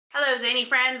Hello, Zainey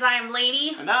friends. I am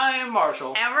Laney. And I am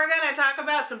Marshall. And we're going to talk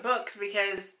about some books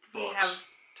because we have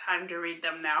time to read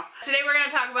them now. Today we're going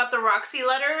to talk about the Roxy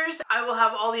letters. I will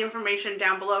have all the information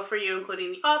down below for you,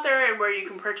 including the author and where you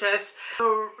can purchase.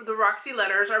 The Roxy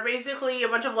letters are basically a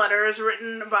bunch of letters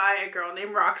written by a girl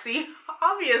named Roxy,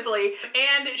 obviously.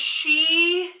 And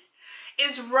she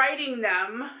is writing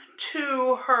them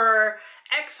to her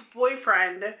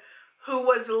ex-boyfriend who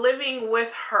was living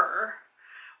with her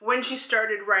when she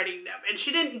started writing them. And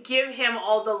she didn't give him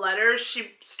all the letters.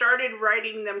 She started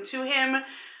writing them to him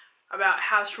about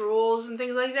house rules and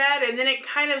things like that. And then it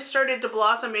kind of started to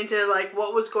blossom into like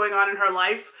what was going on in her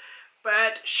life.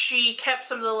 But she kept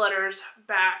some of the letters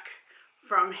back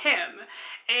from him.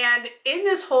 And in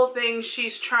this whole thing,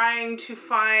 she's trying to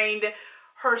find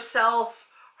herself,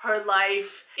 her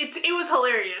life. It was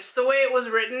hilarious. The way it was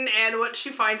written and what she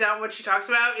finds out, what she talks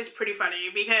about is pretty funny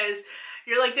because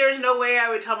you're like, there's no way I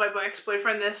would tell my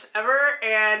ex-boyfriend this ever,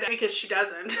 and because she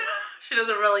doesn't. She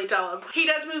doesn't really tell him. He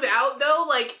does move out though,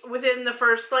 like within the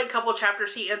first like couple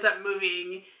chapters he ends up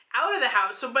moving out of the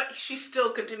house, so but she still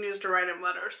continues to write him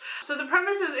letters. So the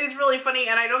premise is really funny,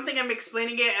 and I don't think I'm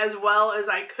explaining it as well as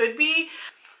I could be.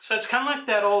 So it's kind of like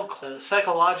that old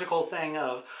psychological thing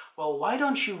of, well, why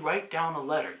don't you write down a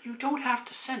letter? You don't have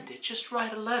to send it, just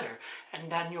write a letter,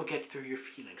 and then you'll get through your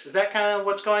feelings. Is that kind of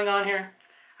what's going on here?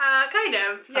 Kind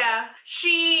of, yeah.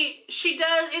 She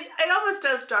does, it almost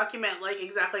does document like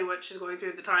exactly what she's going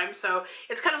through at the time, so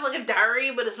it's kind of like a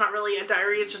diary, but it's not really a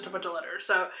diary, it's just a bunch of letters,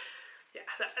 so yeah,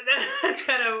 that's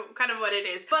kind of what it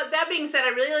is. But that being said, I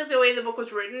really like the way the book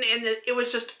was written, and it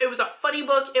was a funny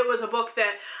book. It was a book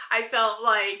that I felt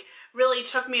like really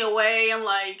took me away and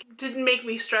like didn't make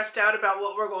me stressed out about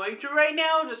what we're going through right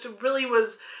now. Just it really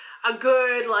was a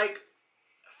good, like,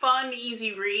 fun,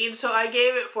 easy read. So I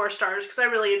gave it 4 stars because I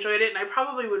really enjoyed it, and I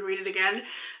probably would read it again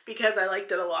because I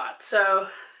liked it a lot. So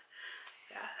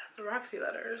yeah, that's the Roxy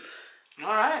letters.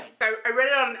 All right. I read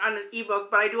it on an ebook,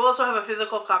 but I do also have a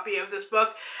physical copy of this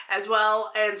book as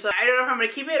well, and so I don't know if I'm going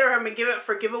to keep it or if I'm going to give it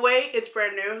for giveaway. It's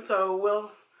brand new, so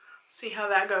we'll see how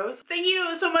that goes. Thank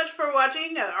you so much for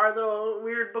watching our little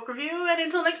weird book review, and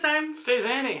until next time, Stay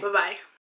zany. bye-bye.